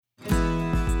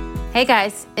Hey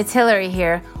guys, it's Hilary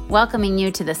here, welcoming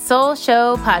you to the Soul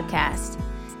Show podcast.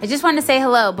 I just want to say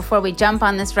hello before we jump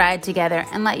on this ride together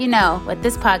and let you know what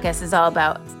this podcast is all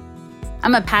about.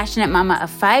 I'm a passionate mama of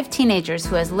 5 teenagers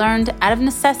who has learned out of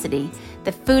necessity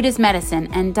that food is medicine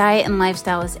and diet and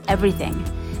lifestyle is everything.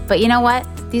 But you know what?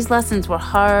 These lessons were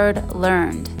hard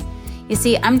learned. You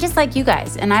see, I'm just like you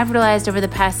guys, and I've realized over the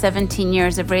past 17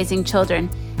 years of raising children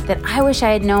that I wish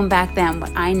I had known back then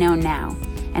what I know now.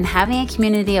 And having a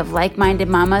community of like-minded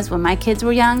mamas when my kids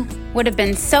were young would have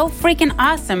been so freaking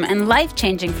awesome and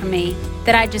life-changing for me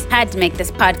that I just had to make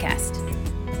this podcast.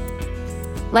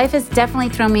 Life has definitely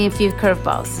thrown me a few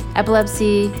curveballs.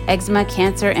 Epilepsy, eczema,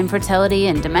 cancer, infertility,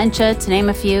 and dementia, to name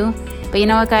a few. But you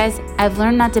know what, guys? I've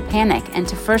learned not to panic and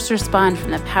to first respond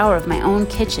from the power of my own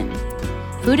kitchen.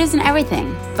 Food isn't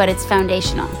everything, but it's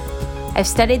foundational. I've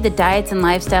studied the diets and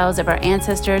lifestyles of our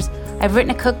ancestors. I've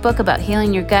written a cookbook about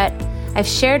healing your gut. I've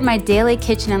shared my daily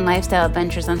kitchen and lifestyle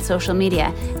adventures on social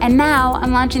media, and now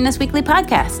I'm launching this weekly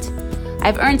podcast.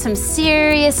 I've earned some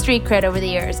serious street cred over the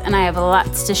years, and I have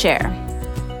lots to share.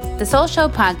 The Soul Show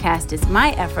podcast is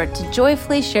my effort to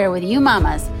joyfully share with you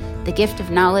mamas the gift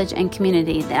of knowledge and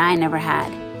community that I never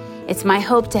had. It's my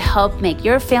hope to help make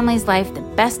your family's life the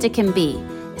best it can be,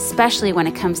 especially when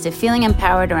it comes to feeling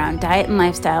empowered around diet and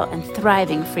lifestyle and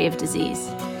thriving free of disease.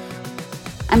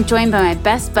 I'm joined by my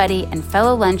best buddy and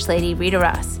fellow lunch lady, Rita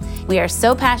Ross. We are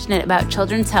so passionate about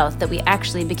children's health that we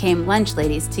actually became lunch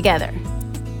ladies together.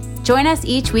 Join us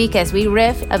each week as we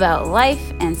riff about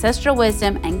life, ancestral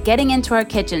wisdom, and getting into our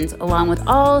kitchens, along with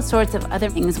all sorts of other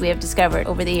things we have discovered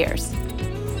over the years.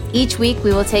 Each week,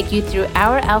 we will take you through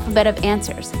our alphabet of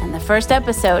answers, and the first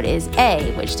episode is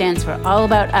A, which stands for All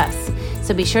About Us.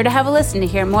 So be sure to have a listen to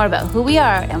hear more about who we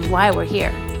are and why we're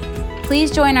here. Please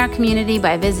join our community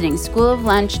by visiting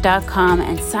schooloflunch.com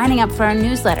and signing up for our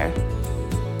newsletter.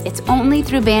 It's only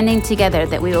through banding together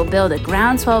that we will build a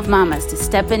groundswell of mamas to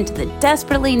step into the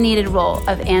desperately needed role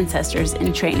of ancestors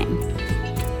in training.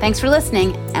 Thanks for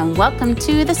listening, and welcome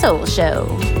to The Soul Show.